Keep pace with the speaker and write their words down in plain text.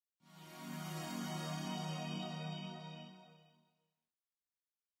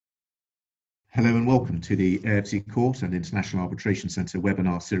Hello and welcome to the AFC Court and International Arbitration Centre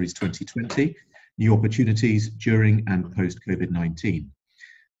webinar series 2020, New Opportunities During and Post-COVID-19.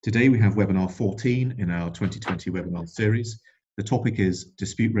 Today we have webinar 14 in our 2020 webinar series. The topic is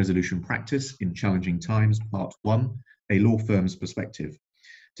Dispute Resolution Practice in Challenging Times, Part 1, A Law Firm's Perspective.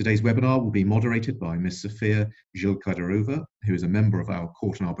 Today's webinar will be moderated by Ms. Sofia Zhilkaydarova, who is a member of our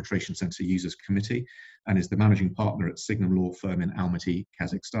Court and Arbitration Centre Users Committee and is the managing partner at Signum Law Firm in Almaty,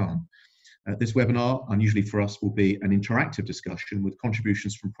 Kazakhstan. This webinar, unusually for us, will be an interactive discussion with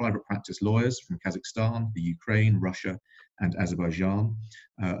contributions from private practice lawyers from Kazakhstan, the Ukraine, Russia, and Azerbaijan.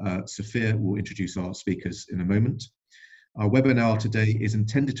 Sofia will introduce our speakers in a moment. Our webinar today is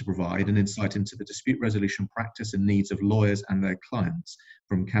intended to provide an insight into the dispute resolution practice and needs of lawyers and their clients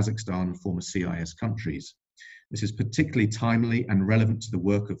from Kazakhstan and former CIS countries. This is particularly timely and relevant to the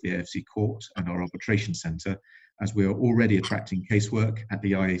work of the AFC Court and our Arbitration Centre, as we are already attracting casework at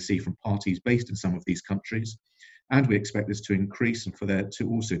the IAC from parties based in some of these countries, and we expect this to increase and for there to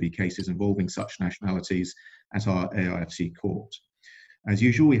also be cases involving such nationalities at our AIFC Court. As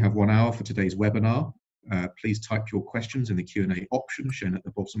usual, we have 1 hour for today's webinar. Please type your questions in the Q&A option shown at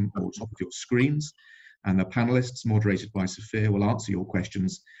the bottom or top of your screens, and the panelists, moderated by Sofia, will answer your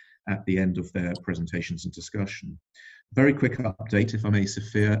questions at the end of their presentations and discussion. Very quick update, if I may,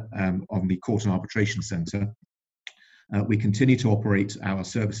 Sofia, on the Court and Arbitration Centre. We continue to operate our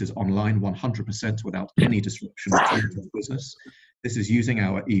services online 100% without any disruption to business. This is using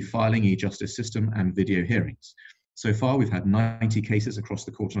our e-filing, e-justice system and video hearings. So far, we've had 90 cases across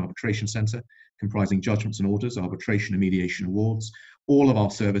the Court and Arbitration Centre, comprising judgments and orders, arbitration and mediation awards. All of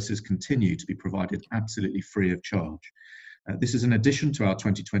our services continue to be provided absolutely free of charge. This is in addition to our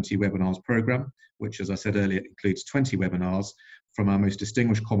 2020 webinars programme, which, as I said earlier, includes 20 webinars from our most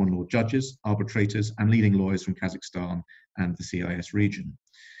distinguished common law judges, arbitrators, and leading lawyers from Kazakhstan and the CIS region.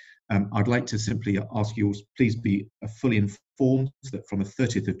 I'd like to simply ask you all, please be fully informed that from the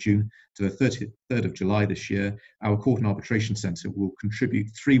 30th of June to the 33rd of July this year, our Court and Arbitration Centre will contribute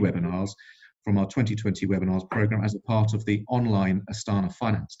 3 webinars from our 2020 webinars programme as a part of the online Astana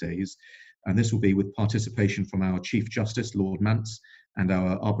Finance Days. And this will be with participation from our Chief Justice, Lord Mance, and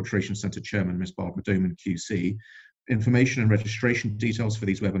our Arbitration Centre Chairman, Ms. Barbara Doman, QC. Information and registration details for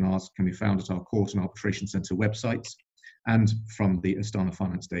these webinars can be found at our Court and Arbitration Centre websites and from the Astana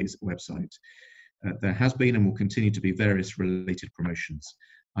Finance Days website. There has been and will continue to be various related promotions.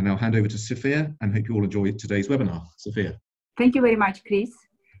 I now hand over to Sofia and hope you all enjoy today's webinar. Sofia. Thank you very much, Chris,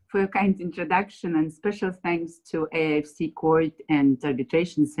 for your kind introduction, and special thanks to AFC Court and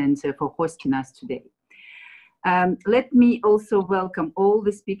Arbitration Centre for hosting us today. Let me also welcome all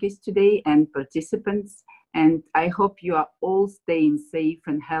the speakers today and participants, and I hope you are all staying safe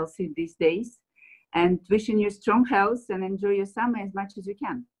and healthy these days, and wishing you strong health and enjoy your summer as much as you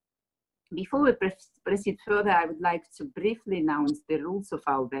can. Before we proceed further, I would like to briefly announce the rules of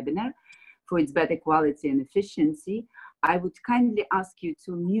our webinar. For its better quality and efficiency, I would kindly ask you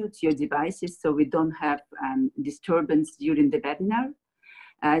to mute your devices so we don't have disturbance during the webinar.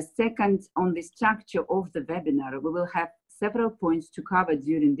 Second, on the structure of the webinar, we will have several points to cover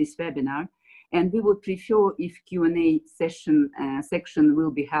during this webinar, and we would prefer if Q&A section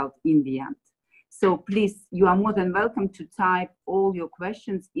will be held in the end. So please, you are more than welcome to type all your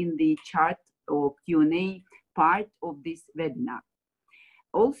questions in the chat or Q&A part of this webinar.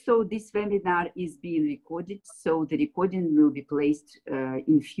 Also, this webinar is being recorded, so the recording will be placed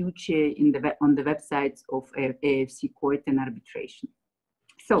in future on the websites of AFC Court and Arbitration.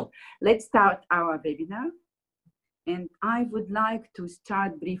 So let's start our webinar. And I would like to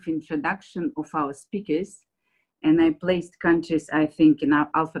start brief introduction of our speakers. And I placed countries, I think, in our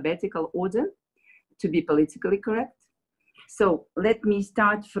alphabetical order to be politically correct. So let me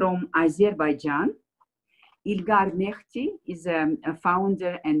start from Azerbaijan. Ilgar Mehti is a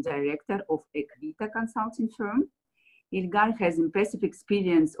founder and director of Equita consulting firm. Ilgar has impressive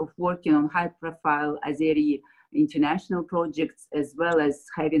experience of working on high-profile Azeri international projects, as well as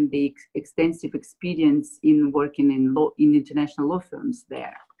having the extensive experience in working in international law firms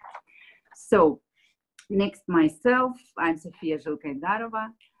there. So next, myself, I'm Sofia Zhilkaydarova,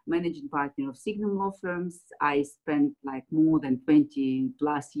 managing partner of Signum Law Firms. I spent like more than 20+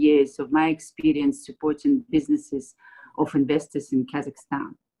 years of my experience supporting businesses of investors in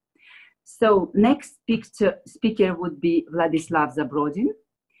Kazakhstan. So next speaker would be Vladislav Zabrodin.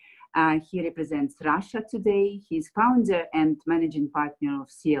 He represents Russia today. He's founder and managing partner of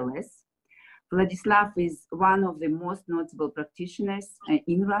CLS. Vladislav is one of the most notable practitioners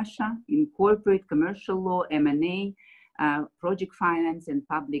in Russia in corporate, commercial law, M&A, project finance, and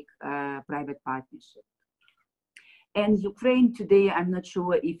public-private partnership. And Ukraine today, I'm not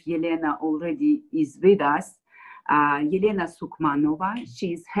sure if Elena already is with us. Olena Sukmanova,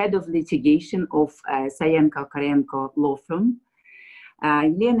 she is head of litigation of Sayenko law firm.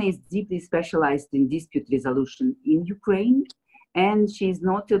 Elena is deeply specialized in dispute resolution in Ukraine, and she's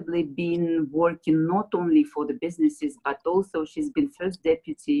notably been working not only for the businesses, but also she's been first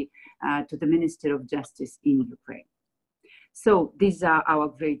deputy to the Minister of Justice in Ukraine. So these are our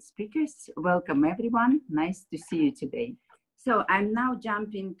great speakers. Welcome everyone, nice to see you today. So I'm now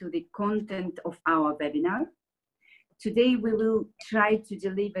jumping to the content of our webinar. Today we will try to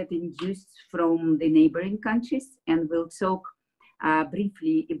deliver the news from the neighboring countries, and we'll talk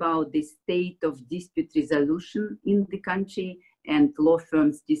briefly about the state of dispute resolution in the country and law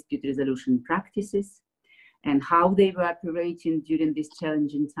firms' dispute resolution practices and how they were operating during these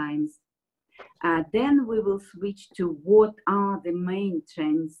challenging times. Then we will switch to what are the main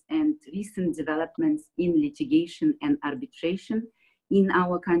trends and recent developments in litigation and arbitration in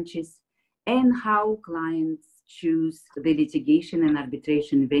our countries, and how clients choose the litigation and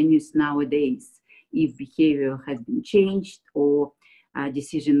arbitration venues nowadays, if behavior has been changed or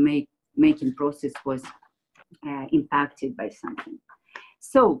decision-making process was impacted by something.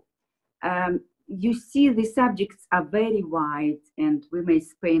 So you see the subjects are very wide, and we may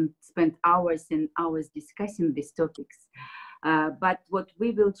spend hours and hours discussing these topics. But what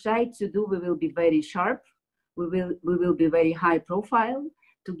we will try to do, we will be very sharp, we will be very high profile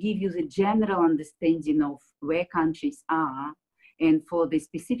to give you the general understanding of where countries are, and for the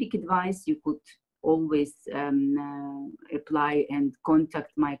specific advice you could always apply and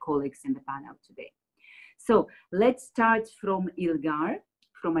contact my colleagues in the panel today. So let's start from Ilgar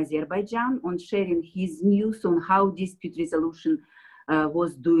from Azerbaijan on sharing his news on how dispute resolution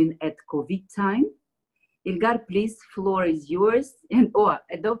was doing at COVID time. Ilgar, please, floor is yours. And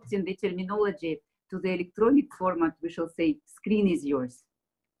adopting the terminology to the electronic format, we shall say screen is yours.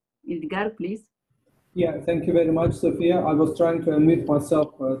 Ilgar, please. Yeah, thank you very much, Sophia. I was trying to unmute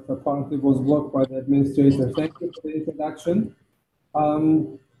myself, but apparently was blocked by the administrator. Thank you for the introduction.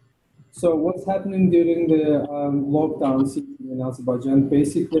 So what's happening during the lockdown season in Azerbaijan?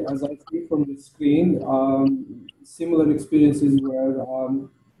 Basically, as I see from the screen, similar experiences were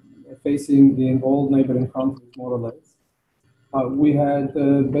facing in all neighboring countries, more or less. We had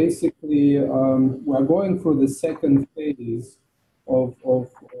basically, we're going through the second phase of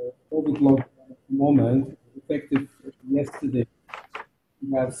COVID lockdown at the moment, effective yesterday.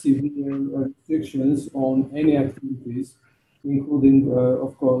 We have severe restrictions on any activities, including,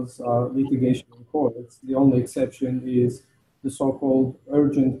 of course, litigation in courts. The only exception is the so-called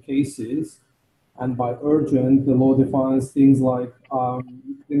urgent cases. And by urgent, the law defines things like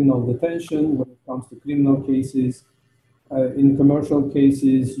criminal detention when it comes to criminal cases. In commercial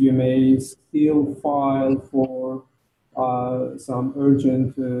cases, you may still file for some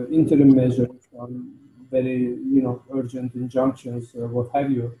urgent interim measures, very urgent injunctions, what have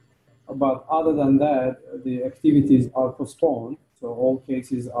you. But other than that, the activities are postponed, so all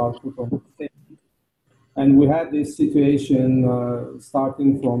cases are put on stand. And we had this situation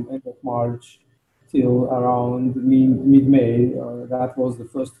starting from end of March till around mid-May. That was the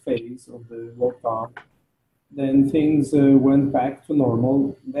first phase of the lockdown. Then things went back to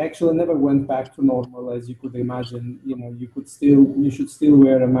normal. They actually never went back to normal, as you could imagine. You should still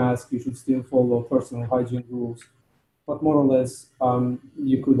wear a mask. You should still follow personal hygiene rules. But more or less,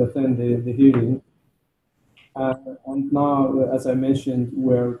 you could attend the hearing. And now, as I mentioned,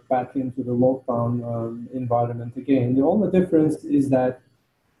 we're back into the lockdown environment again. The only difference is that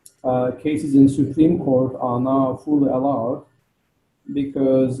cases in Supreme Court are now fully allowed,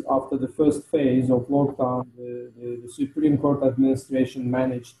 because after the first phase of lockdown, the Supreme Court administration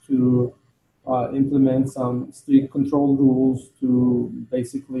managed to implement some strict control rules to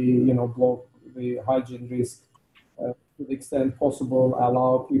basically, block the hygiene risk to the extent possible,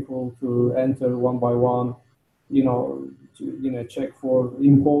 allow people to enter one by one, to check for,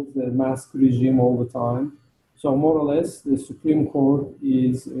 impose the mask regime all the time. So more or less, the Supreme Court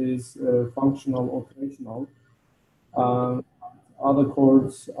is functional, operational. Other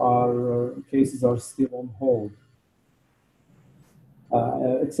courts cases are still on hold,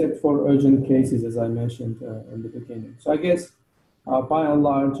 except for urgent cases, as I mentioned in the beginning. So I guess, by and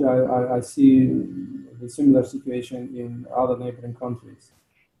large, I see the similar situation in other neighboring countries.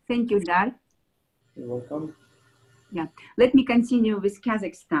 Thank you, Dar. You're welcome. Yeah, let me continue with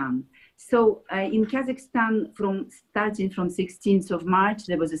Kazakhstan. So in Kazakhstan, starting from 16th of March,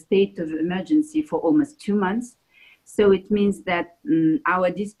 there was a state of emergency for almost 2 months. So it means that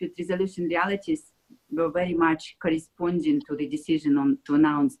our dispute resolution realities were very much corresponding to the decision to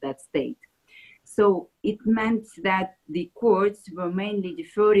announce that state. So it meant that the courts were mainly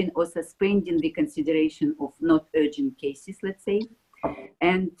deferring or suspending the consideration of not urgent cases, let's say.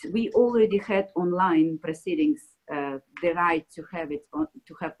 And we already had online proceedings, the right to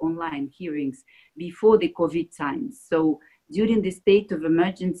have online hearings before the COVID times. So during the state of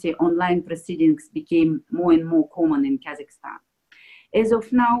emergency, online proceedings became more and more common in Kazakhstan. As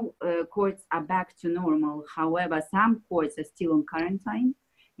of now, courts are back to normal. However, some courts are still on quarantine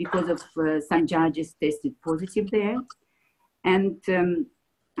because of some judges tested positive there. And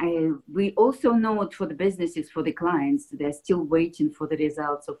we also know for the businesses, for the clients, they're still waiting for the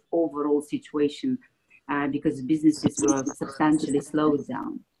results of overall situation because businesses were substantially slowed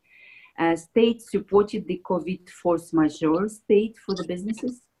down. State supported the COVID force majeure state for the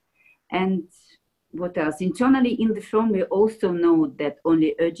businesses. And what else? Internally in the firm, we also know that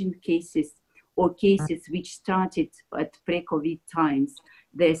only urgent cases or cases which started at pre-COVID times,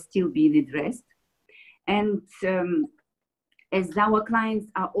 they're still being addressed. And as our clients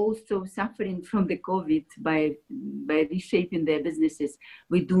are also suffering from the COVID by reshaping their businesses,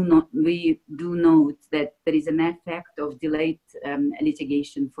 we do note that there is an effect of delayed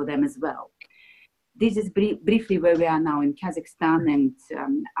litigation for them as well. This is briefly where we are now in Kazakhstan, and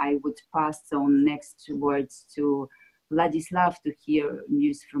I would pass on next words to Vladislav to hear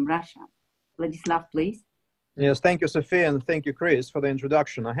news from Russia. Vladislav, please. Yes, thank you, Sophia, and thank you, Chris, for the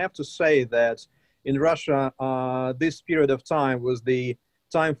introduction. I have to say that in Russia, this period of time was the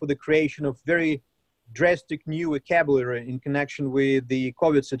time for the creation of very drastic new vocabulary in connection with the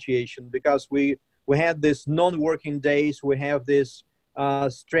COVID situation, because we had this non-working days, we have this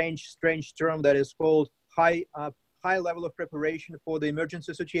strange term that is called high level of preparation for the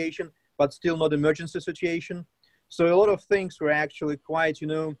emergency situation, but still not emergency situation. So a lot of things were actually quite,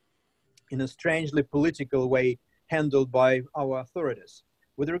 in a strangely political way handled by our authorities.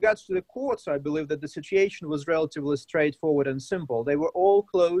 With regards to the courts, I believe that the situation was relatively straightforward and simple. They were all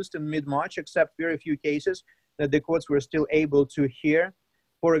closed in mid-March, except very few cases that the courts were still able to hear.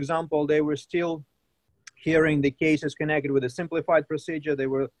 For example, they were still hearing the cases connected with a simplified procedure. They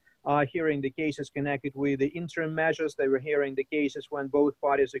were hearing the cases connected with the interim measures. They were hearing the cases when both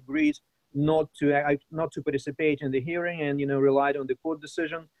parties agreed not to participate in the hearing and relied on the court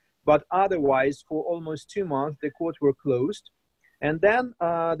decision. But otherwise, for almost 2 months, the courts were closed. And then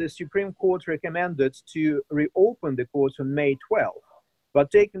the Supreme Court recommended to reopen the courts on May 12th.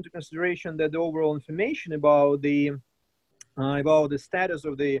 But take into consideration that the overall information about the status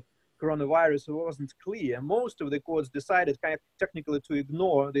of the coronavirus wasn't clear, most of the courts decided kind of technically to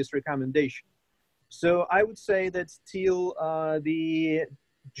ignore this recommendation. So I would say that till the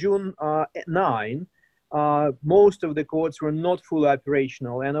June 9, most of the courts were not fully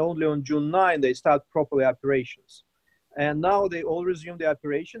operational, and only on June 9 they start properly operations. And now they all resume the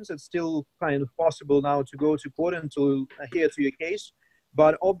operations. It's still kind of possible now to go to court and to adhere to your case.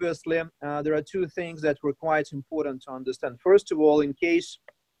 But obviously, there are two things that were quite important to understand. First of all, in case,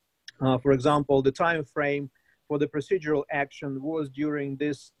 for example, the time frame for the procedural action was during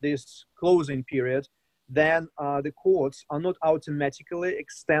this closing period, then the courts are not automatically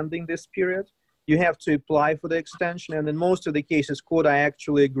extending this period. You have to apply for the extension. And in most of the cases, court are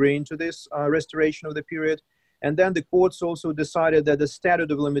actually agreeing to this restoration of the period. And then the courts also decided that the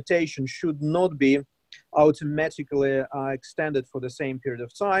statute of limitation should not be automatically extended for the same period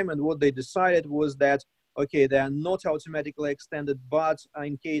of time. And what they decided was that, okay, they are not automatically extended, but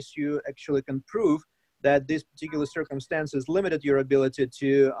in case you actually can prove that this particular circumstances limited your ability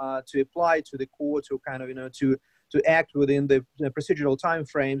to apply to the court or kind of, to act within the procedural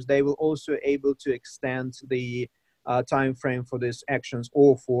timeframes, they will also able to extend the time frame for these actions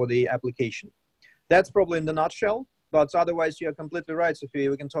or for the application. That's probably in the nutshell, but otherwise you're completely right, Sophia.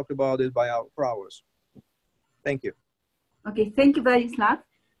 We can talk about it for hours. Thank you. Okay, thank you, Vladislav.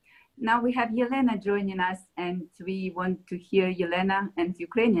 Now we have Olena joining us, and we want to hear Olena and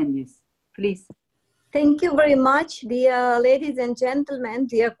Ukrainian news. Please. Thank you very much, dear ladies and gentlemen,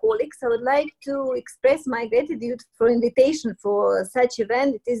 dear colleagues. I would like to express my gratitude for invitation for such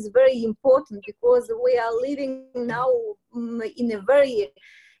event. It is very important because we are living now in a very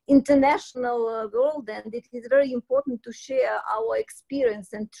international world, and it is very important to share our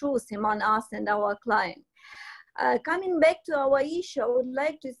experience and truth among us and our client. Coming back to our issue, I would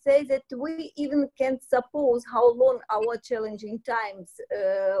like to say that we even can't suppose how long our challenging times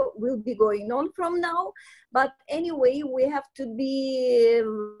will be going on from now. But anyway, we have to be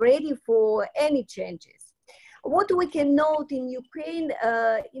ready for any changes. What we can note in Ukraine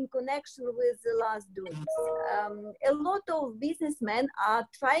in connection with the last doings, a lot of businessmen are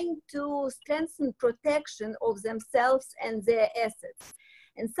trying to strengthen protection of themselves and their assets.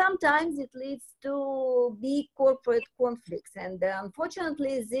 And sometimes it leads to big corporate conflicts. And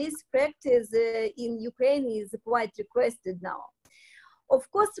unfortunately, this practice in Ukraine is quite requested now. Of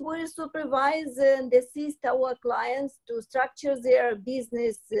course, we supervise and assist our clients to structure their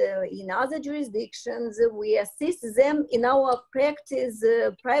business in other jurisdictions. We assist them in our practice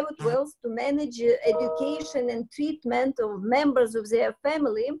private wealth to manage education and treatment of members of their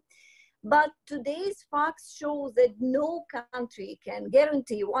family. But today's facts show that no country can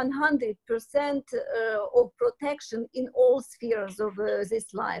guarantee 100% of protection in all spheres of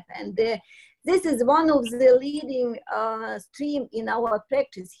this life. And this is one of the leading stream in our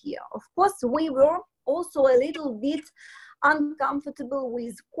practice here. Of course, we were also a little bit uncomfortable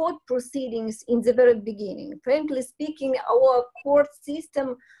with court proceedings in the very beginning. Frankly speaking, our court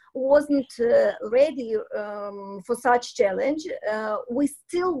system wasn't ready for such challenge. We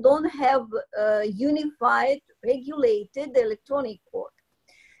still don't have a unified, regulated electronic court.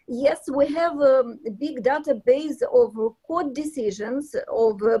 Yes, we have a big database of court decisions,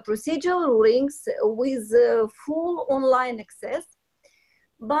 of procedural rulings with full online access.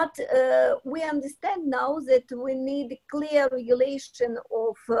 But we understand now that we need clear regulation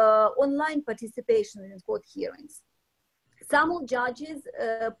of online participation in court hearings. Some of judges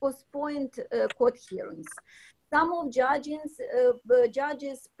postponed court hearings. Some of judges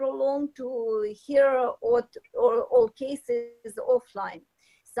prolong to hear all cases offline.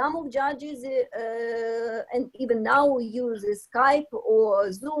 Some of judges, and even now, use Skype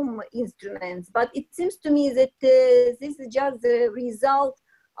or Zoom instruments. But it seems to me that this is just the result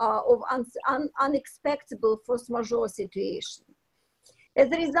of unexpected force majeure situation. As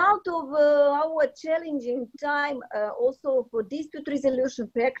a result of our challenging time, also for dispute resolution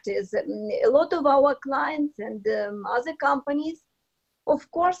practice, a lot of our clients and other companies, of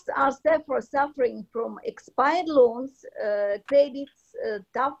course, are suffering from expired loans, credits,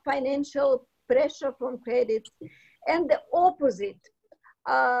 tough financial pressure from credits, and the opposite.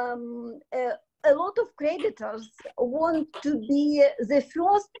 A lot of creditors want to be the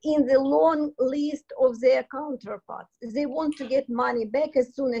first in the loan list of their counterparts. They want to get money back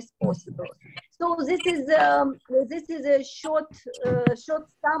as soon as possible. So this is a short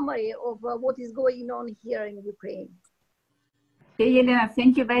summary of what is going on here in Ukraine. Okay, Elena,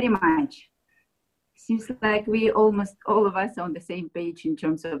 thank you very much. Seems like we almost all of us are on the same page in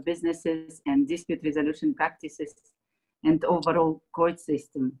terms of businesses and dispute resolution practices and overall court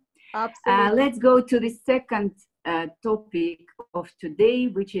system. Absolutely. Let's go to the second topic of today,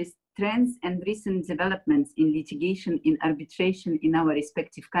 which is trends and recent developments in litigation in arbitration in our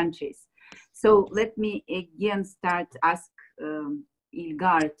respective countries. So let me again ask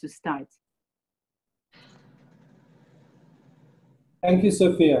Ilgar to start. Thank you,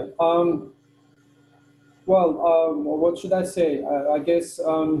 Sophia. What should I say? I guess,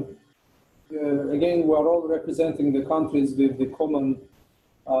 again, we're all representing the countries with the common,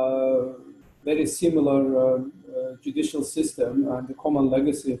 very similar judicial system and the common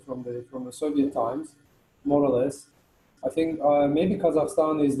legacy from the Soviet times, more or less. I think maybe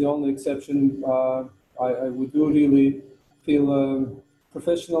Kazakhstan is the only exception. We do really feel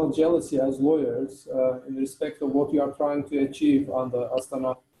professional jealousy as lawyers in respect of what we are trying to achieve on the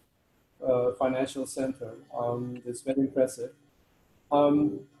Astana Financial Center. It's very impressive.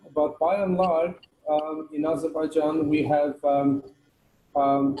 But by and large, in Azerbaijan, we have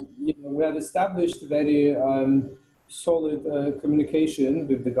established very solid communication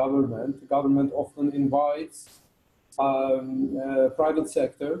with the government. The government often invites private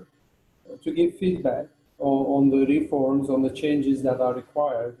sector to give feedback on the reforms, on the changes that are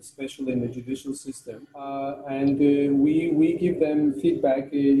required, especially in the judicial system. And we give them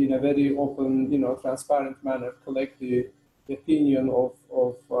feedback in a very open, transparent manner, collect the opinion of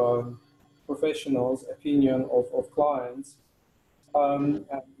professionals, opinion of clients. And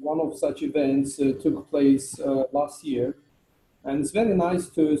one of such events took place last year. And it's very nice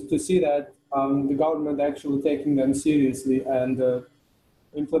to see that the government actually taking them seriously and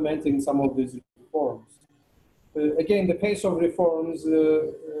implementing some of these reforms. Again, the pace of reforms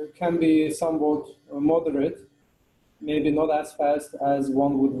can be somewhat moderate, maybe not as fast as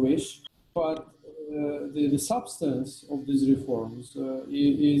one would wish, but the substance of these reforms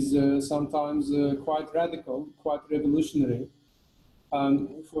is sometimes quite radical, quite revolutionary.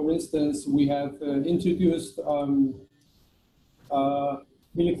 For instance, we have introduced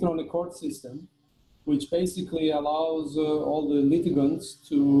electronic court system, which basically allows all the litigants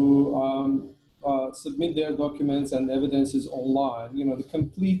to submit their documents and evidences online. The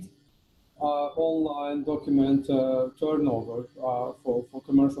complete online document turnover for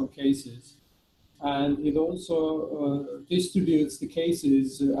commercial cases And it also distributes the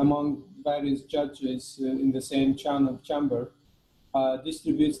cases among various judges in the same chamber,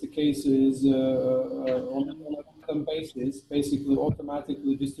 distributes the cases on a random basis, basically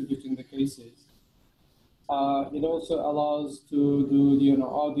automatically distributing the cases. It also allows to do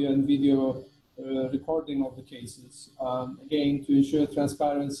audio and video recording of the cases, again, to ensure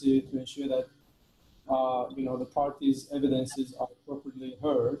transparency, to ensure that the parties' evidences are properly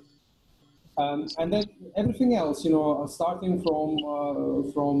heard. And then everything else, starting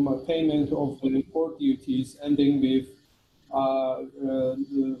from payment of the court duties, ending with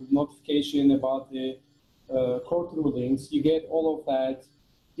the notification about the court rulings, you get all of that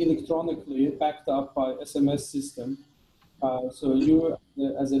electronically backed up by SMS system. So you,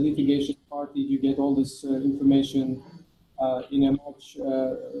 as a litigation party, you get all this information in a much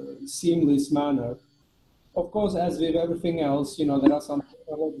seamless manner. Of course, as with everything else, there are some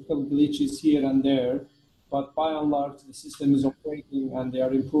technological glitches here and there, but by and large, the system is operating and they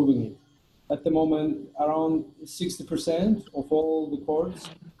are improving it. At the moment, around 60% of all the courts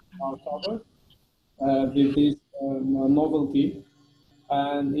are covered with this novelty,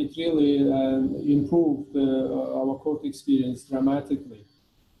 and it really improved our court experience dramatically.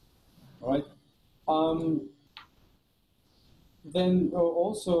 All right. Then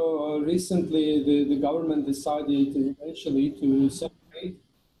also recently the government decided eventually to separate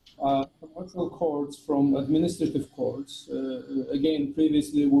commercial courts from administrative courts. Again,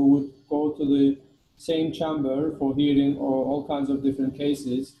 previously we would go to the same chamber for hearing all kinds of different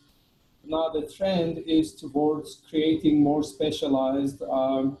cases. Now the trend is towards creating more specialized,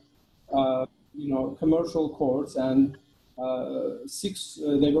 commercial courts, and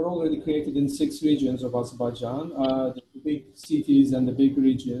they were already created in 6 regions of Azerbaijan, the big cities and the big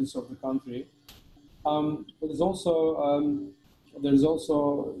regions of the country. There's also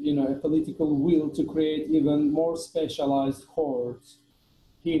a political will to create even more specialized courts,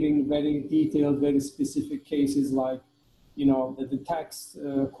 hearing very detailed, very specific cases like the tax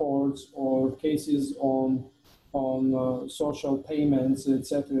courts, or cases on social payments,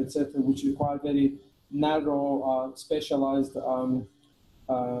 etc., which require very narrow, specialized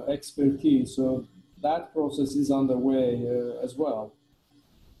expertise. So that process is underway as well.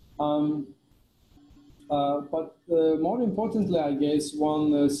 But more importantly, I guess,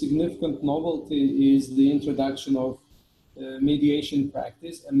 one significant novelty is the introduction of mediation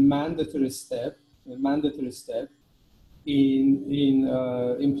practice, a mandatory step in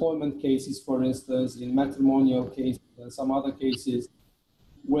employment cases, for instance, in matrimonial cases and some other cases,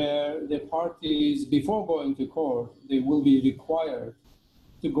 where the parties, before going to court, they will be required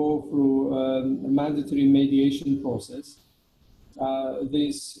to go through a mandatory mediation process.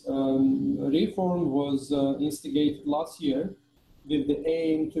 This reform was instigated last year with the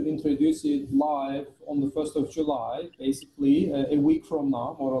aim to introduce it live on the 1st of July, basically a week from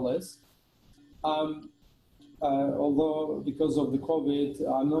now, more or less. Although because of the COVID,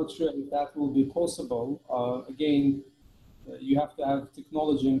 I'm not sure if that will be possible. Again, you have to have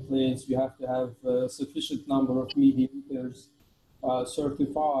technology in place, you have to have a sufficient number of mediators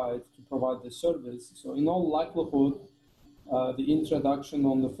certified to provide the service. So in all likelihood, the introduction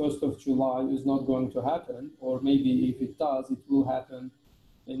on the 1st of July is not going to happen, or maybe if it does, it will happen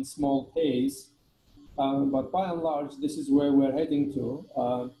in small pace. But by and large, this is where we're heading to.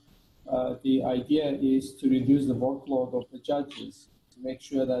 The idea is to reduce the workload of the judges, to make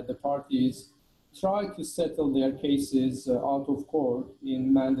sure that the parties try to settle their cases out of court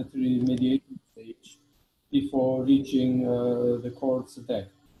in mandatory mediation stage before reaching the court's deck.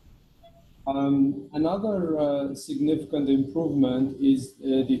 Another significant improvement is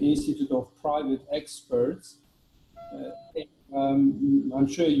the Institute of Private Experts. I'm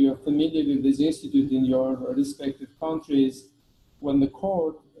sure you're familiar with this institute in your respective countries. When the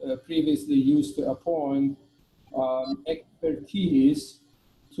court previously used to appoint expertise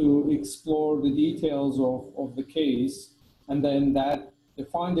to explore the details of the case, and then the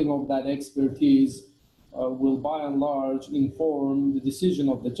finding of that expertise will by and large inform the decision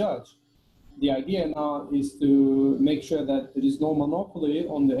of the judge. The idea now is to make sure that there is no monopoly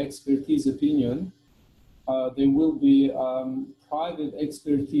on the expertise opinion. There will be private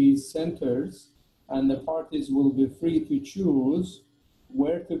expertise centers, and the parties will be free to choose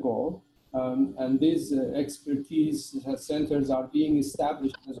where to go. And these expertise centers are being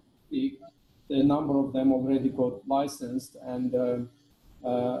established as we speak. A number of them already got licensed, and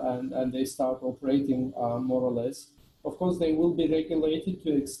they start operating more or less. Of course, they will be regulated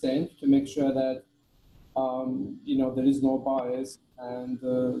to extent to make sure that there is no bias, and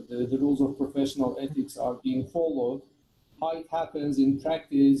the rules of professional ethics are being followed how it happens in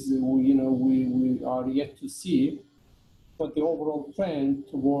practice, we are yet to see. But the overall trend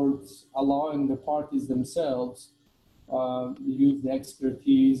towards allowing the parties themselves use the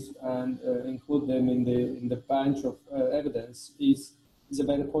expertise and include them in the bench of evidence is a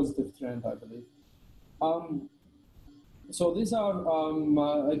very positive trend, I believe. So these are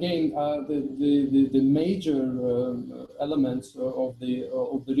again the major elements of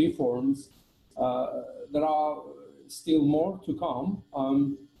the reforms. There are still more to come.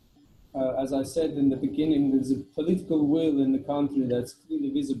 As I said in the beginning, there's a political will in the country that's clearly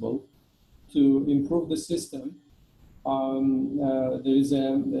visible to improve the system. There is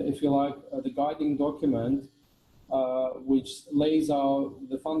if you like, the guiding document which lays out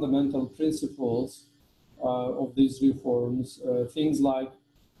the fundamental principles of these reforms, things like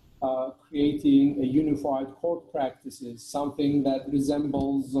creating a unified court practices, something that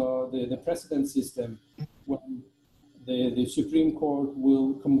resembles the precedent system, when the Supreme Court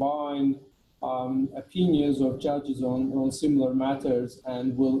will combine opinions of judges on similar matters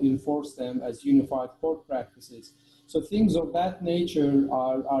and will enforce them as unified court practices. So things of that nature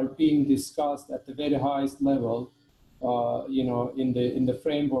are being discussed at the very highest level, in the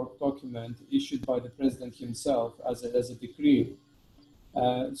framework document issued by the president himself as a decree.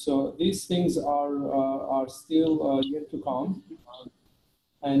 So these things are still yet to come,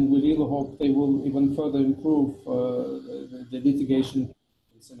 and we really hope they will even further improve the litigation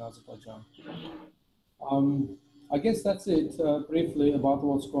in Azerbaijan. I guess that's it briefly about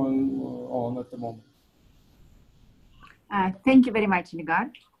what's going on at the moment. Thank you very much,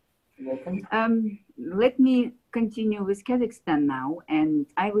 Nigar. You're welcome. Let me continue with Kazakhstan now, and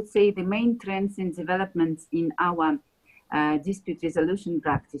I would say the main trends and developments in our dispute resolution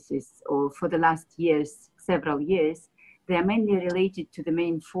practices, or for the last several years, they are mainly related to the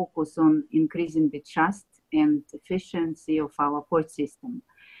main focus on increasing the trust and efficiency of our court system,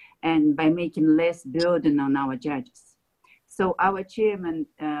 and by making less burden on our judges. So our chairman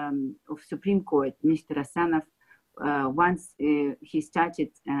of Supreme Court, Mr. Asanov, once he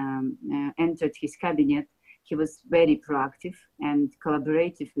entered his cabinet, he was very proactive and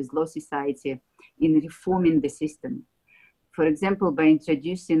collaborative with law society in reforming the system. For example, by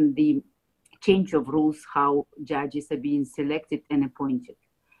introducing the change of rules, how judges are being selected and appointed.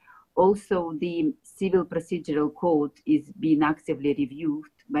 Also, the civil procedural code is being actively reviewed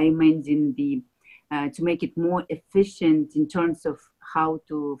by amending to make it more efficient in terms of how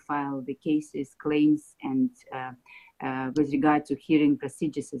to file the cases, claims, and with regard to hearing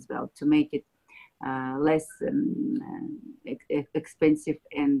procedures as well, to make it less expensive,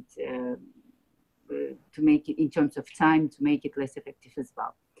 and to make it, in terms of time, to make it less effective as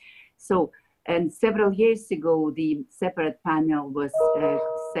well. So, and several years ago, the separate panel was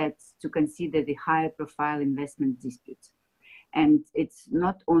set to consider the higher profile investment disputes. And it's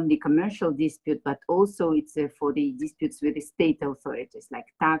not only commercial dispute, but also it's for the disputes with the state authorities, like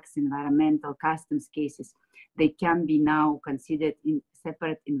tax, environmental, customs cases. They can be now considered in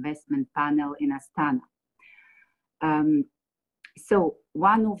separate investment panel in Astana. So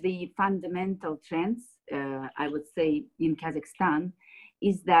one of the fundamental trends, I would say, in Kazakhstan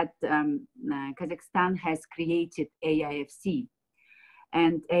is that Kazakhstan has created AIFC.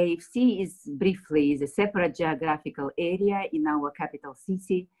 And AIFC is a separate geographical area in our capital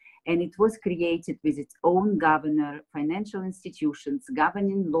city, and it was created with its own governor, financial institutions,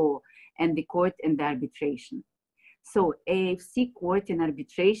 governing law, and the court and the arbitration. So AIFC court and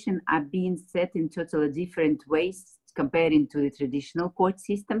arbitration are being set in totally different ways comparing to the traditional court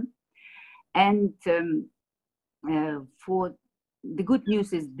system. And for the good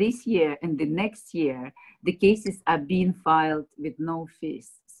news is this year and the next year, the cases are being filed with no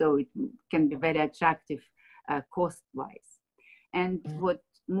fees. So it can be very attractive cost-wise. And what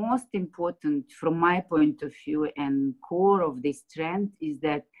most important from my point of view and core of this trend is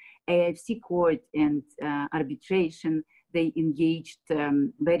that AIFC court and arbitration, they engaged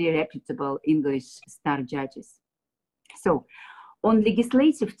very reputable English star judges. So on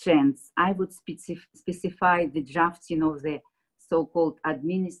legislative trends, I would specify the drafting of the so-called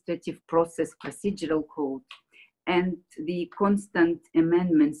administrative process procedural code and the constant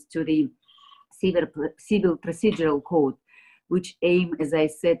amendments to the civil procedural code, which aim, as I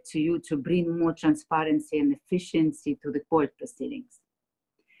said to you, to bring more transparency and efficiency to the court proceedings.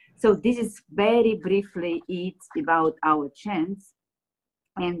 So this is very briefly it about our trends.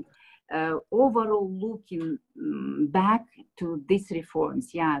 And overall, looking back to these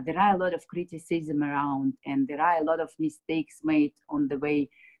reforms, yeah, there are a lot of criticism around, and there are a lot of mistakes made on the way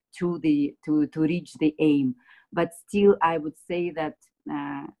to reach the aim. But still, I would say that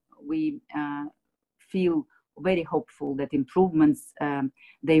we feel very hopeful that improvements,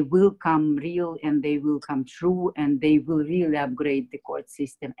 they will come real and they will come true, and they will really upgrade the court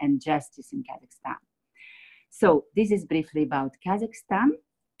system and justice in Kazakhstan. So this is briefly about Kazakhstan.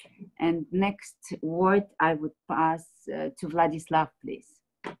 And next word I would pass to Vladislav, please.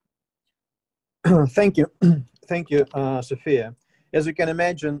 Thank you. Thank you, Sophia. As you can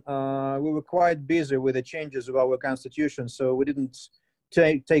imagine, we were quite busy with the changes of our constitution, so we didn't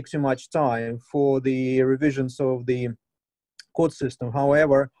take too much time for the revisions of the court system.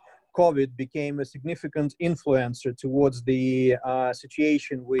 However, COVID became a significant influencer towards the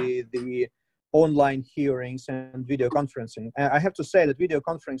situation with the online hearings and video conferencing. I have to say that video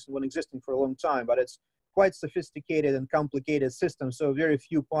conferencing was existing for a long time, but it's quite sophisticated and complicated system. So very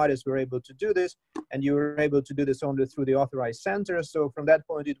few parties were able to do this, and you were able to do this only through the authorized center. So from that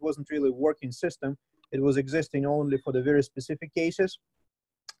point, it wasn't really a working system. It was existing only for the very specific cases.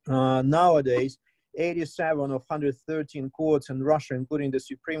 Nowadays, 87 of 113 courts in Russia, including the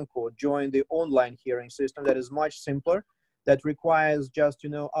Supreme Court, joined the online hearing system that is much simpler, that requires just,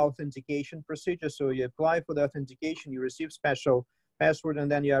 authentication procedure. So you apply for the authentication, you receive special password,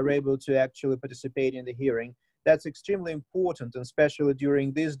 and then you are able to actually participate in the hearing. That's extremely important, and especially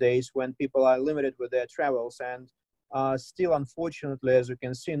during these days when people are limited with their travels. And still, unfortunately, as you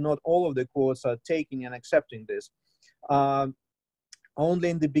can see, not all of the courts are taking and accepting this. Only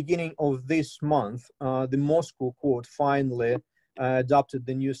in the beginning of this month, the Moscow court finally adopted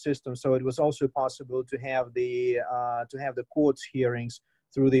the new system, so it was also possible to have the court's hearings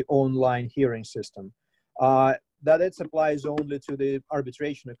through the online hearing system. That applies only to the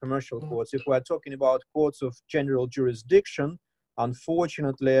arbitration and commercial courts. If we're talking about courts of general jurisdiction,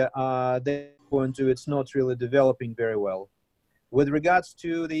 unfortunately, that point it's not really developing very well. With regards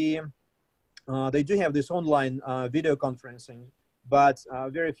to the, they do have this online video conferencing, but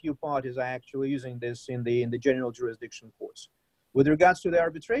very few parties are actually using this in the general jurisdiction courts. With regards to the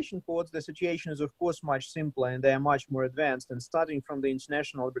arbitration courts, the situation is of course much simpler, and they are much more advanced. And starting from the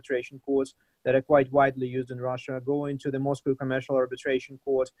international arbitration courts that are quite widely used in Russia, going to the Moscow Commercial Arbitration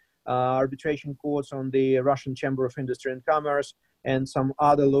Court, arbitration courts on the Russian Chamber of Industry and Commerce, and some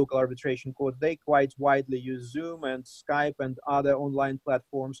other local arbitration courts, they quite widely use Zoom and Skype and other online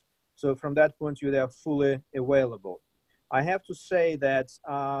platforms. So from that point of view, they are fully available. I have to say that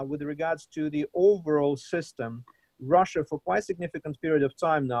with regards to the overall system, Russia, for quite a significant period of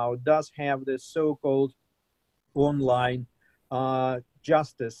time now, does have this so-called online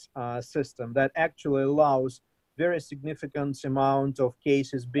justice system that actually allows very significant amount of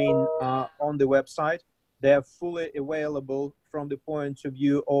cases being on the website. They are fully available from the point of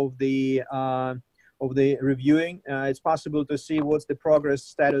view of the reviewing. It's possible to see what's the progress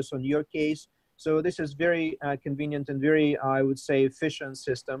status on your case. So this is very convenient and very, I would say, efficient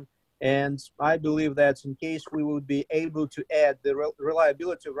system. And I believe that in case we would be able to add the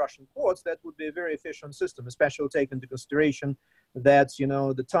reliability of Russian courts, that would be a very efficient system, especially taking into consideration that,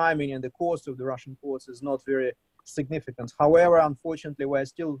 the timing and the cost of the Russian courts is not very significant. However, unfortunately, we're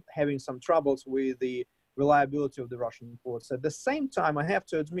still having some troubles with the reliability of the Russian courts. At the same time, I have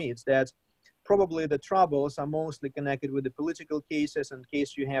to admit that probably the troubles are mostly connected with the political cases, in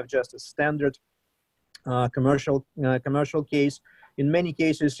case you have just a standard commercial case. In many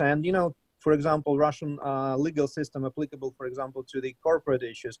cases, and for example, Russian legal system applicable, for example, to the corporate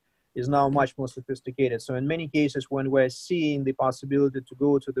issues is now much more sophisticated. So in many cases, when we're seeing the possibility to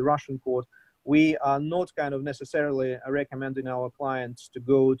go to the Russian court, we are not kind of necessarily recommending our clients to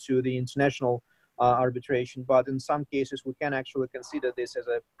go to the international arbitration, but in some cases, we can actually consider this as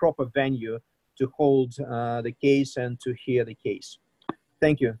a proper venue to hold the case and to hear the case.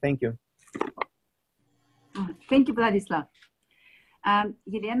 Thank you. Thank you. Thank you, Vladislav.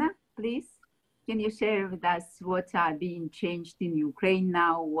 Elena, please, can you share with us what are being changed in Ukraine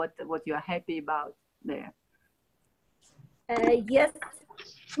now, what you are happy about there? Yes,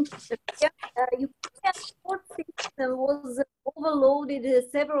 Ukrainian court system was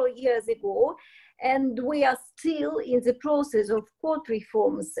overloaded several years ago, and we are still in the process of court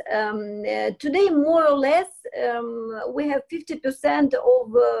reforms. Today, more or less, we have 50%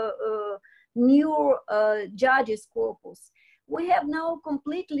 of new judges corpus. We have now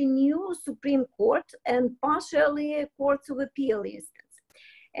completely new Supreme Court and partially courts of appeal instance.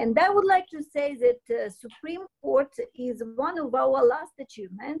 And I would like to say that Supreme Court is one of our last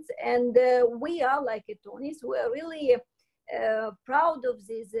achievements, and we are, like attorneys, we are really proud of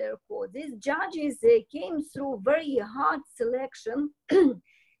this court. These judges came through very hard selection,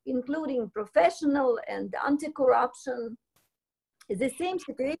 including professional and anti-corruption. The same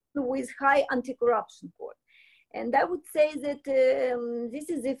situation with High Anti-Corruption Court. And I would say that this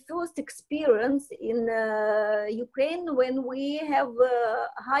is the first experience in Ukraine when we have a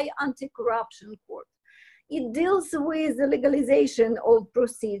high anti-corruption court. It deals with the legalization of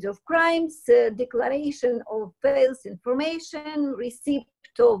proceeds of crimes, declaration of false information, receipt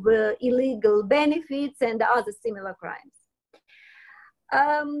of illegal benefits, and other similar crimes.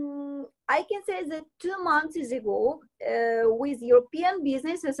 I can say that 2 months ago, with European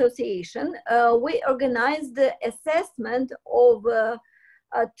Business Association, we organized the assessment of a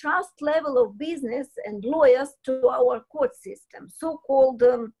trust level of business and lawyers to our court system, so-called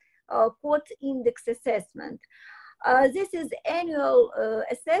court index assessment. This is annual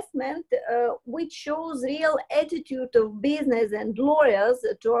assessment which shows real attitude of business and lawyers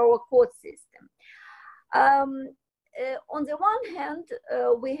to our court system. On the one hand,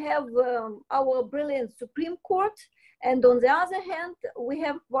 we have our brilliant Supreme Court, and on the other hand, we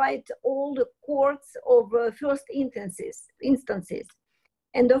have quite old courts of first instances.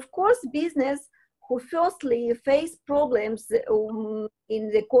 And of course, business who firstly face problems in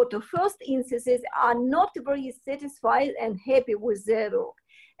the court of first instances are not very satisfied and happy with their work.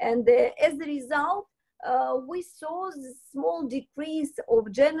 And as a result, we saw the small decrease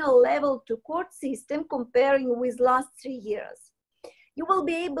of general level to court system comparing with last 3 years. You will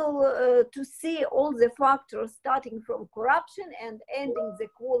be able to see all the factors starting from corruption and ending the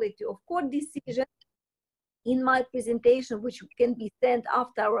quality of court decisions in my presentation, which can be sent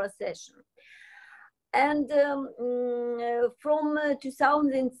after our session. And from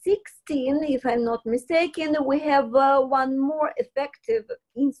 2016, if I'm not mistaken, we have one more effective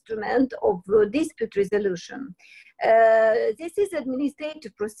instrument of dispute resolution. This is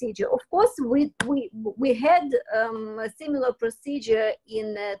administrative procedure. Of course, we had a similar procedure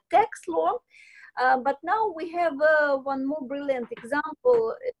in tax law, but now we have one more brilliant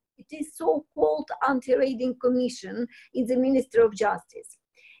example. It is so-called anti-raiding commission in the Ministry of Justice.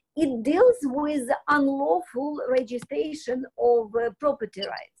 It deals with unlawful registration of property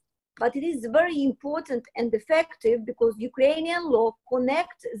rights, but it is very important and effective because Ukrainian law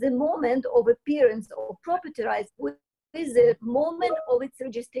connects the moment of appearance of property rights with the moment of its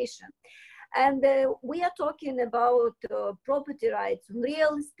registration. And we are talking about property rights on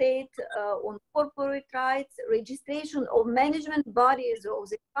real estate, on corporate rights, registration of management bodies of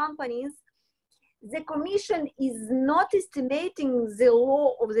the companies. The Commission is not estimating the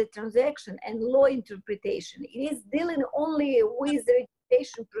law of the transaction and law interpretation. It is dealing only with the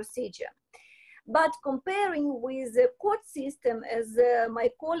registration procedure. But comparing with the court system, as my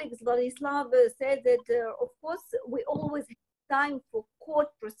colleague Vladislav said, that of course we always have time for court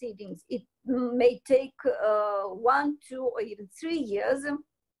proceedings. It may take 1, 2, or even 3 years.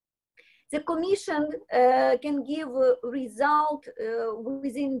 The Commission can give a result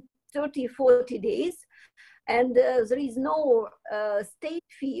within 30, 40 days, and there is no state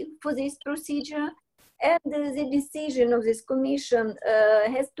fee for this procedure, and the decision of this commission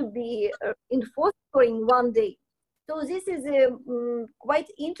has to be enforced in 1 day. So this is a quite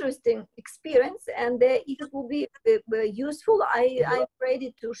interesting experience, and if it will be useful, I'm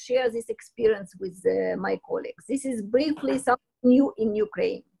ready to share this experience with my colleagues. This is briefly something new in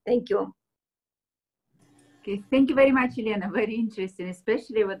Ukraine. Thank you. Okay, thank you very much, Elena. Very interesting,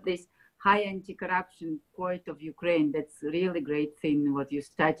 especially with this high anti-corruption court of Ukraine. That's really great thing what you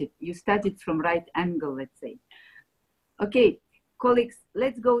started. You started from right angle, let's say. Okay, colleagues,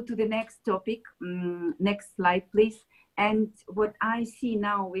 let's go to the next topic. Next slide, please. And what I see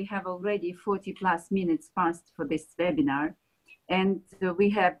now, we have already 40+ minutes passed for this webinar, and we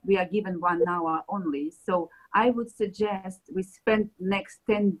are given 1 hour only. So I would suggest we spend next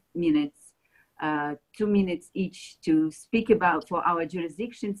 10 minutes 2 minutes each to speak about for our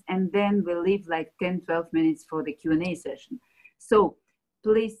jurisdictions, and then we'll leave like 10-12 minutes for the Q&A session. So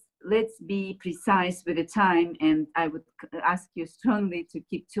please, let's be precise with the time, and I would ask you strongly to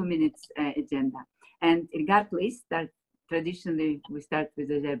keep 2 minutes agenda. And Ilgar, please start. Traditionally, we start with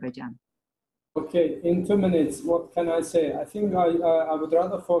Azerbaijan. Okay, in 2 minutes, what can I say? I think I would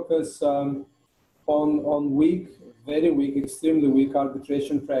rather focus on weak, very weak, extremely weak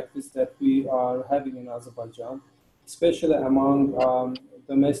arbitration practice that we are having in Azerbaijan, especially among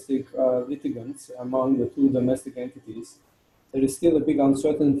domestic litigants, among the 2 domestic entities. There is still a big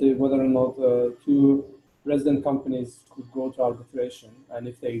uncertainty whether or not 2 resident companies could go to arbitration, and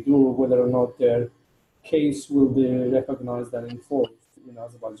if they do, whether or not their case will be recognized and enforced in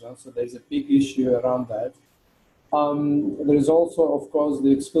Azerbaijan. So there's a big issue around that. There is also, of course,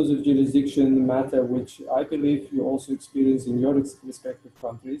 the exclusive jurisdiction matter, which I believe you also experience in your respective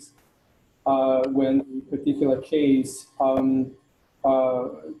countries, when a particular case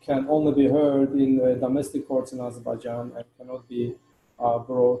can only be heard in domestic courts in Azerbaijan and cannot be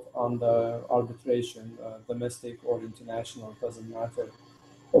brought under arbitration, domestic or international, doesn't matter.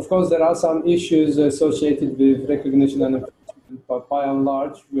 Of course, there are some issues associated with recognition and enforcement, but by and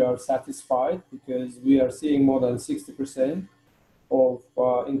large, we are satisfied because we are seeing more than 60% of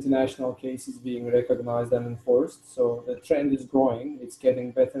international cases being recognized and enforced. So the trend is growing, it's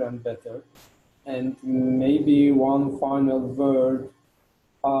getting better and better. And maybe one final word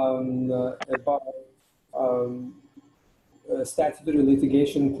about statutory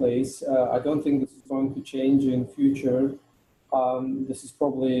litigation place. I don't think this is going to change in future. This is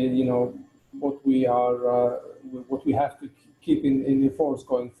probably, you know, what we have to keep in force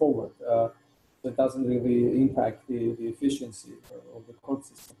going forward. That doesn't really impact the efficiency of the court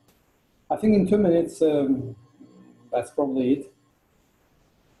system. I think in 2 minutes, that's probably it.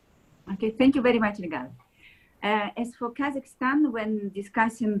 Okay, thank you very much, Regal. As for Kazakhstan, when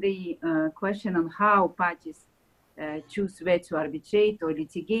discussing the question on how parties choose where to arbitrate or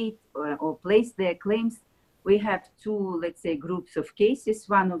litigate or place their claims, we have two, let's say, groups of cases.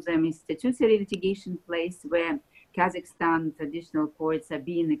 One of them is statutory litigation place, where Kazakhstan traditional courts are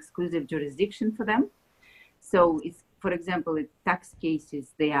being exclusive jurisdiction for them. So it's, for example, in tax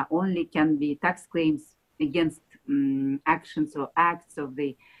cases, they are only can be tax claims against actions or acts of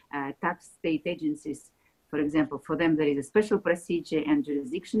the tax state agencies. For example, for them, there is a special procedure and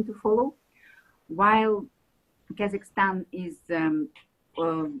jurisdiction to follow. While Kazakhstan is,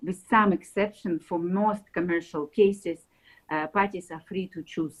 with some exception for most commercial cases, parties are free to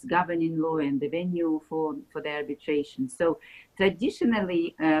choose governing law and the venue for the arbitration. So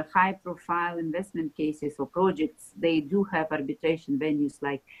traditionally, high-profile investment cases or projects, they do have arbitration venues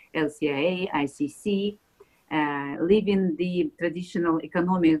like LCIA, ICC, leaving the traditional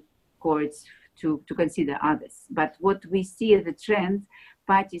economic courts to consider others. But what we see as a trend,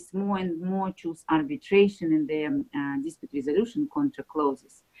 parties more and more choose arbitration in their dispute resolution contract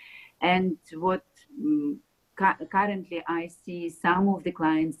clauses. And what currently I see some of the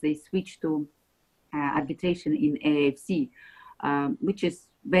clients, they switch to arbitration in AIFC, which is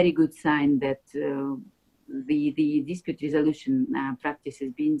very good sign that the dispute resolution practice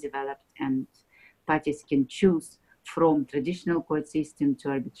is being developed and parties can choose from traditional court system to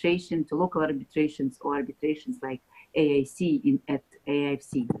arbitration, to local arbitrations or arbitrations like AIC at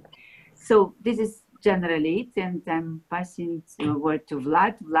AIFC. So this is generally it, and I'm passing the word to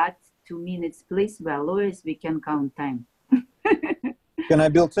Vlad. Vlad, 2 minutes, please. We are lawyers, we can count time. Can I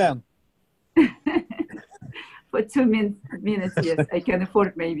build 10? For 2 minutes, yes, I can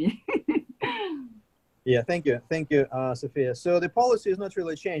afford maybe. Yeah, thank you, Sophia. So the policy is not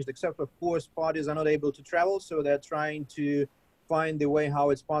really changed, except of course parties are not able to travel, so they're trying to find the way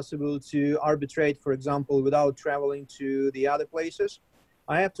how it's possible to arbitrate, for example, without traveling to the other places.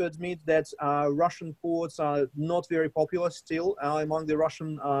 I have to admit that Russian courts are not very popular still among the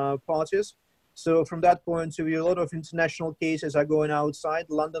Russian parties. So from that point of view, a lot of international cases are going outside.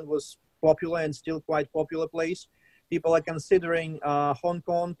 London was popular and still quite popular place. People are considering Hong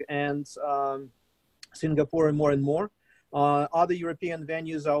Kong and Singapore more and more. Other European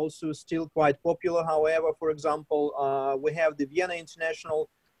venues are also still quite popular. However, for example, we have the Vienna International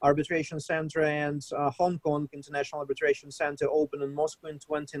Arbitration Center and Hong Kong International Arbitration Center open in Moscow in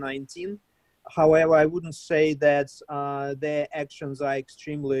 2019. However, I wouldn't say that their actions are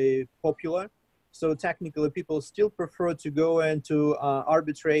extremely popular. So technically, people still prefer to go and to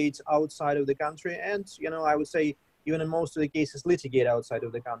arbitrate outside of the country. And, you know, I would say even in most of the cases, litigate outside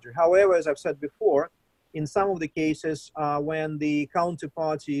of the country. However, as I've said before, in some of the cases, when the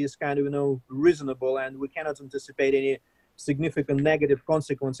counterparty is kind of, you know, reasonable and we cannot anticipate any significant negative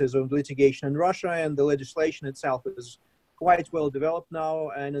consequences of litigation in Russia, and the legislation itself is quite well developed now.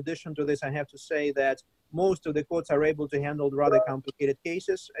 In addition to this, I have to say that most of the courts are able to handle rather complicated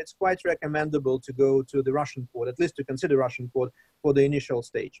cases. It's quite recommendable to go to the Russian court, at least to consider Russian court for the initial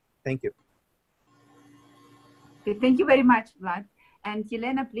stage. Thank you. Okay, thank you very much, Vlad. And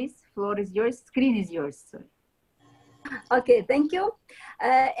Elena, please, floor is yours, screen is yours. Sorry. Okay, thank you.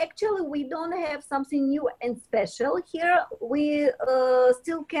 Actually, we don't have something new and special here. We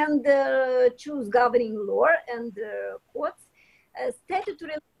still can choose governing law and courts.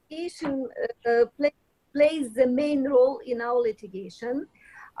 Statutory litigation plays the main role in our litigation.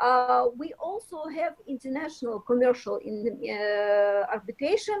 We also have international commercial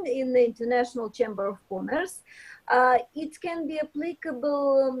arbitration in the International Chamber of Commerce. It can be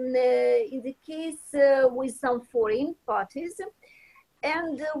applicable in the case with some foreign parties.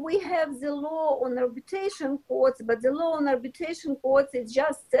 And we have the law on arbitration courts, but the law on arbitration courts is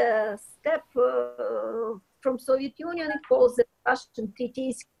just a step from Soviet Union. It calls it Russian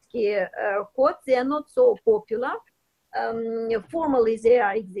treaty courts, they are not so popular. Formally, they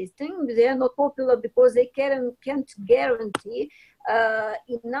are existing. They are not popular because they can't guarantee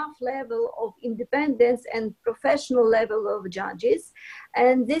enough level of independence and professional level of judges.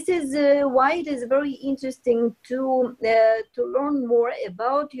 And this is why it is very interesting to learn more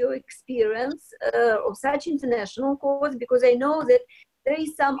about your experience of such international courts, because I know that there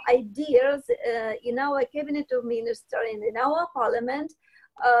is some ideas in our cabinet of ministers and in our parliament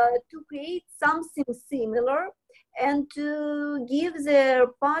to create something similar and to give the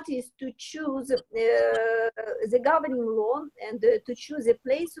parties to choose the governing law and to choose a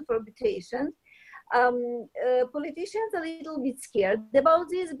place of arbitration. Politicians are a little bit scared about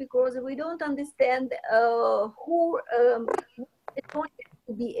this because we don't understand who is going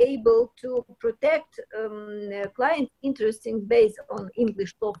to be able to protect client interests based on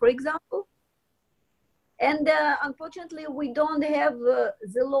English law, for example. And unfortunately, we don't have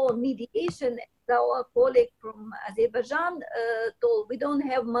the law mediation. As our colleague from Azerbaijan told, we don't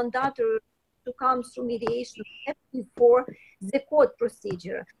have mandatory to come through mediation before the court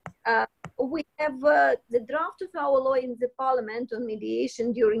procedure. We have the draft of our law in the parliament on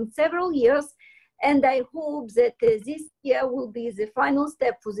mediation during several years, and I hope that this year will be the final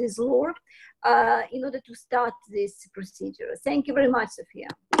step for this law in order to start this procedure. Thank you very much, Sofia.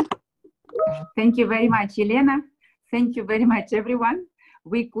 Thank you very much, Elena. Thank you very much, everyone.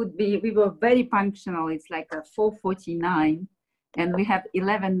 We were very punctual. It's like a 4:49, and we have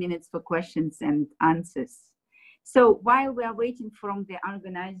 11 minutes for questions and answers. So while we are waiting from the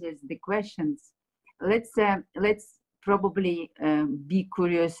organizers the questions, let's probably be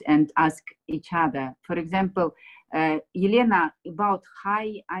curious and ask each other. For example, Elena, about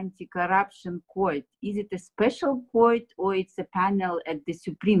High Anti-Corruption Court, is it a special court or it's a panel at the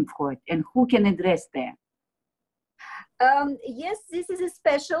Supreme Court, and who can address there? Yes, this is a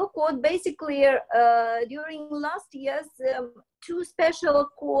special court. Basically, during last years, two special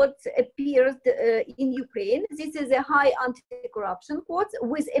courts appeared in Ukraine. This is a High Anti-Corruption Court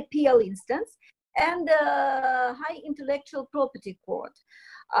with appeal instance and High Intellectual Property Court.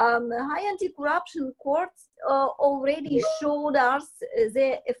 High Anti-Corruption courts already showed us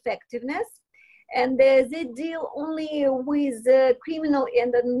their effectiveness, and they deal only with criminal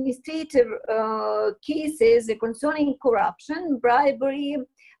and administrative cases concerning corruption, bribery,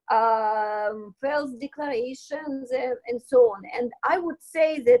 false declarations, and so on. And I would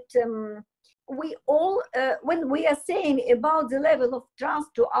say that we all, when we are saying about the level of trust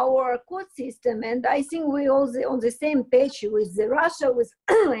to our court system, and I think we all on the same page with Russia, with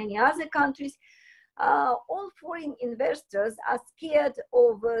any other countries, all foreign investors are scared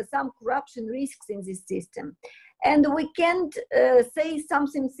of some corruption risks in this system. And we can't say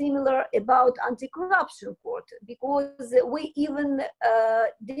something similar about anti-corruption court, because we even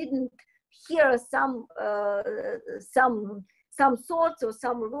didn't hear some thoughts or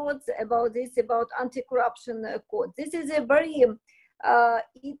some words about this, about anti-corruption court. This is a very,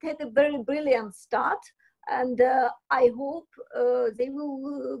 it had a very brilliant start, and I hope they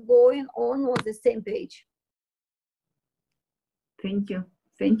will go on the same page. Thank you.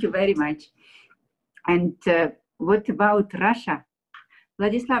 Thank you very much. And what about Russia?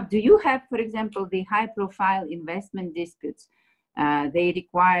 Vladislav, do you have, for example, the high-profile investment disputes? They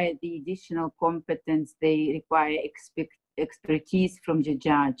require the additional competence, they require expertise from the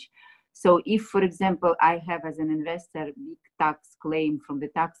judge. So if, for example, I have as an investor big tax claim from the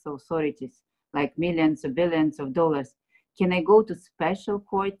tax authorities, like millions or billions of dollars, can I go to special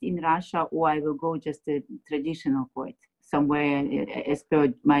court in Russia, or I will go just a traditional court somewhere as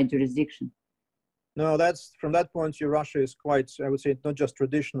per my jurisdiction? No, that's, from that point of view, Russia is quite, I would say, not just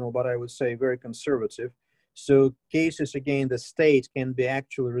traditional, but I would say very conservative. So cases again, the state can be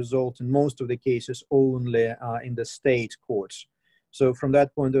actually resolved in most of the cases only in the state courts. So from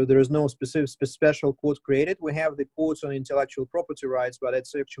that point, there is no specific special court created. We have the courts on intellectual property rights, but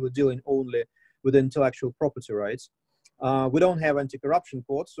it's actually dealing only with intellectual property rights. We don't have anti-corruption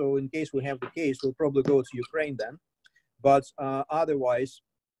courts, so in case we have the case, we'll probably go to Ukraine then. But otherwise,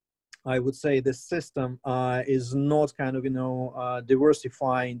 I would say the system is not kind of,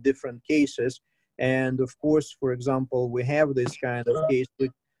 diversifying different cases. And of course, for example, we have this kind of case.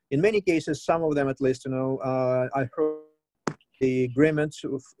 In many cases, some of them at least, I heard the agreement,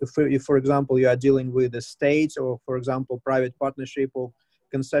 if, for example, you are dealing with the state or, for example, private partnership or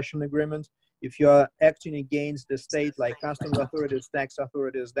concession agreement, if you are acting against the state, like customs authorities, tax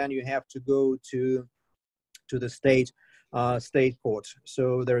authorities, then you have to go to the state court.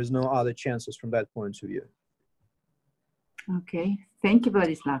 So there is no other chances from that point of view. Okay, thank you,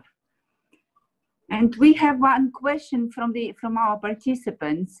 Vladislav. And we have one question from our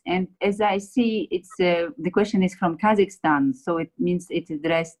participants, and as I see, it's the question is from Kazakhstan, so it means it's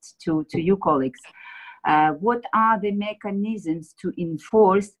addressed to you colleagues. What are the mechanisms to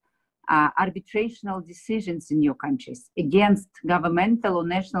enforce arbitrational decisions in your countries against governmental or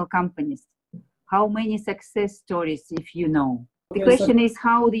national companies? How many success stories, if you know? The question is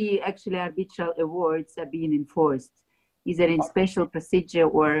how the actually arbitral awards are being enforced. Is there any special procedure,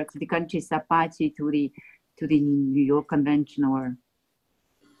 or the countries are party to the New York Convention, or?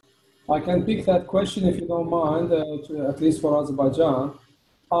 I can pick that question if you don't mind, at least for Azerbaijan.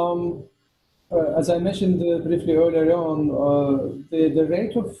 As I mentioned briefly earlier on, the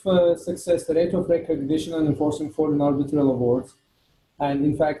rate of success, the rate of recognition and enforcing foreign arbitral awards, and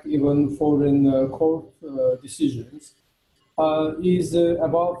in fact even foreign court decisions, is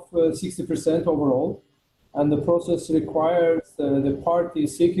above 60% overall. And the process requires the party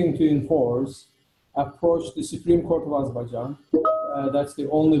seeking to enforce approach the Supreme Court of Azerbaijan. That's the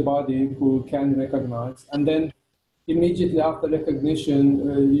only body who can recognize. And then immediately after recognition,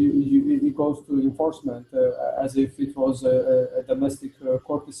 it goes to enforcement as if it was a domestic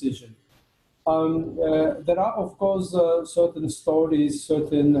court decision. There are, of course, certain stories,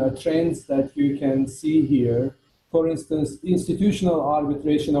 certain trends that you can see here. For instance, institutional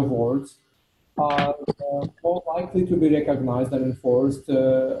arbitration awards are more likely to be recognized and enforced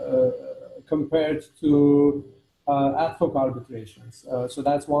compared to ad hoc arbitrations. So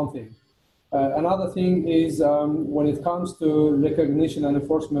that's one thing. Another thing is when it comes to recognition and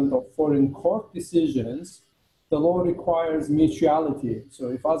enforcement of foreign court decisions, the law requires mutuality. So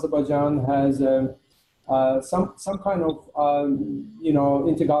if Azerbaijan has some kind of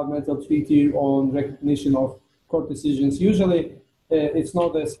intergovernmental treaty on recognition of court decisions, usually it's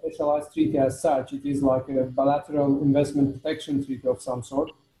not a specialized treaty as such. It is like a bilateral investment protection treaty of some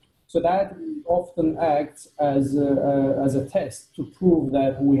sort. So that often acts as a test to prove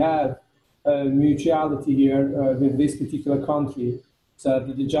that we have mutuality here with this particular country, so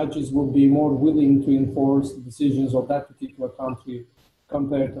that the judges will be more willing to enforce the decisions of that particular country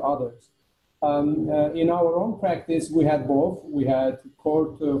compared to others. In our own practice, we had both. We had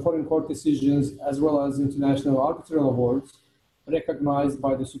foreign court decisions as well as international arbitral awards recognized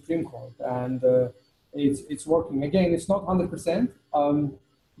by the Supreme Court, and it's working. Again, it's not 100%.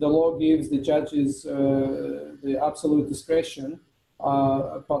 The law gives the judges the absolute discretion,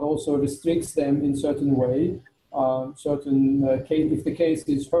 but also restricts them in certain way. If the case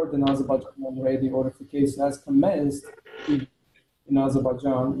is heard in Azerbaijan already, or if the case has commenced in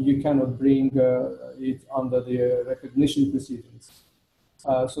Azerbaijan, you cannot bring it under the recognition proceedings.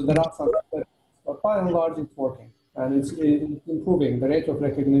 So there are some, but by and large, it's working. And it's improving. The rate of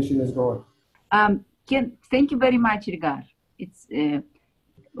recognition is growing. Thank you very much, Ilgar.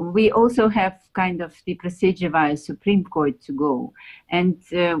 We also have kind of the procedure via Supreme Court to go. And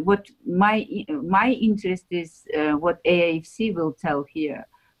what my interest is what AIFC will tell here.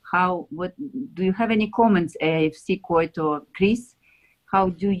 Do you have any comments, AIFC Court or Chris? How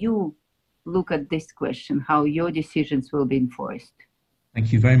do you look at this question, how your decisions will be enforced?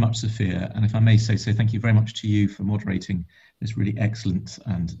 Thank you very much, Sophia. And if I may say so, thank you very much to you for moderating this really excellent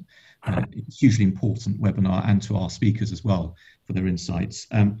and hugely important webinar, and to our speakers as well for their insights.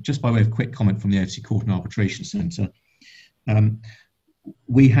 Just by way of quick comment from the AIFC Court and Arbitration Centre,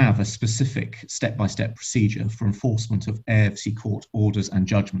 we have a specific step-by-step procedure for enforcement of AIFC Court orders and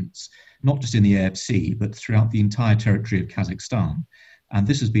judgments, not just in the AIFC, but throughout the entire territory of Kazakhstan. And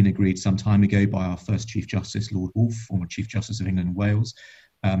this has been agreed some time ago by our first Chief Justice, Lord Wolfe, former Chief Justice of England and Wales,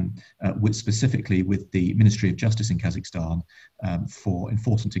 specifically with the Ministry of Justice in Kazakhstan for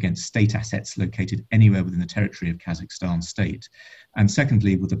enforcement against state assets located anywhere within the territory of Kazakhstan state. And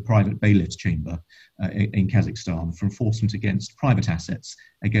secondly, with the private bailiffs chamber in Kazakhstan for enforcement against private assets,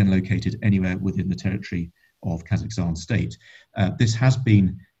 again located anywhere within the territory of Kazakhstan state. This has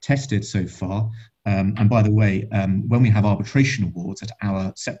been tested so far. And by the way, when we have arbitration awards at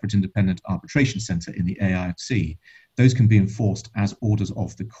our separate independent arbitration centre in the AIFC, those can be enforced as orders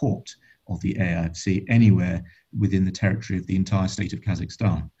of the court of the AIFC anywhere within the territory of the entire state of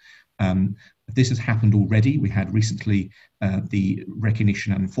Kazakhstan. This has happened already. We had recently the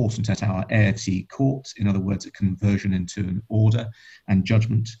recognition and enforcement at our AIFC court, in other words, a conversion into an order and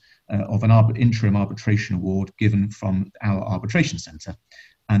judgment of an interim arbitration award given from our arbitration centre.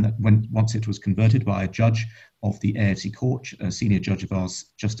 And once it was converted by a judge of the AIFC court, a senior judge of ours,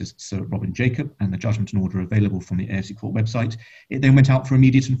 Justice Sir Robin Jacob, and the judgment and order available from the AIFC court website, it then went out for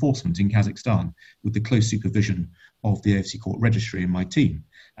immediate enforcement in Kazakhstan with the close supervision of the AIFC court registry and my team.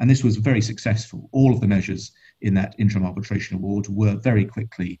 And this was very successful. All of the measures in that interim arbitration award were very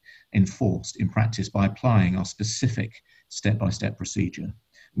quickly enforced in practice by applying our specific step-by-step procedure.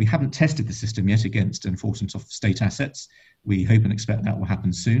 We haven't tested the system yet against enforcement of state assets. We hope and expect that will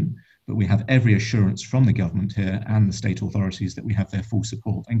happen soon, but we have every assurance from the government here and the state authorities that we have their full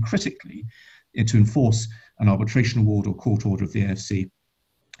support. And critically, to enforce an arbitration award or court order of the AFC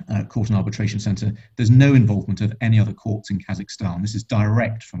Court and Arbitration Centre, there's no involvement of any other courts in Kazakhstan. This is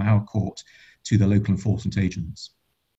direct from our court to the local enforcement agents.